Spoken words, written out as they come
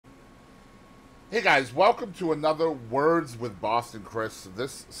Hey guys, welcome to another Words with Boston Chris.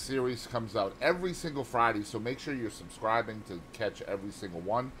 This series comes out every single Friday, so make sure you're subscribing to catch every single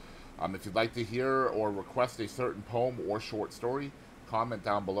one. If you'd like to hear or request a certain poem or short story, comment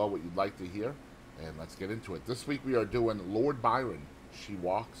down below what you'd like to hear, and let's get into it. This week we are doing Lord Byron, She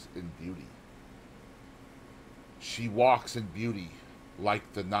Walks in Beauty. She walks in beauty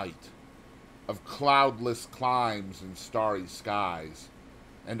like the night of cloudless climes and starry skies,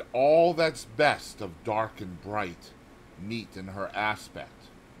 and all that's best of dark and bright meet in her aspect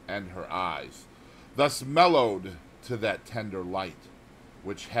and her eyes, thus mellowed to that tender light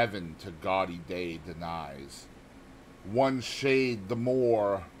which heaven to gaudy day denies. One shade the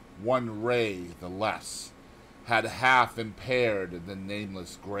more, one ray the less, had half impaired the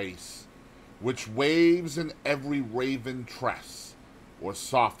nameless grace which waves in every raven tress, or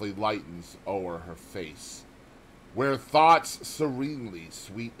softly lightens o'er her face, where thoughts serenely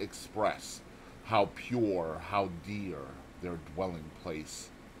sweet express how pure, how dear their dwelling place.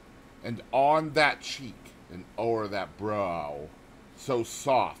 And on that cheek and o'er that brow, so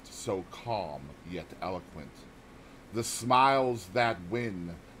soft, so calm, yet eloquent, the smiles that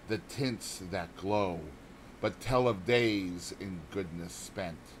win, the tints that glow, but tell of days in goodness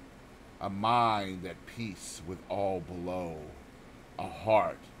spent, a mind at peace with all below, a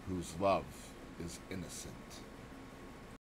heart whose love is innocent.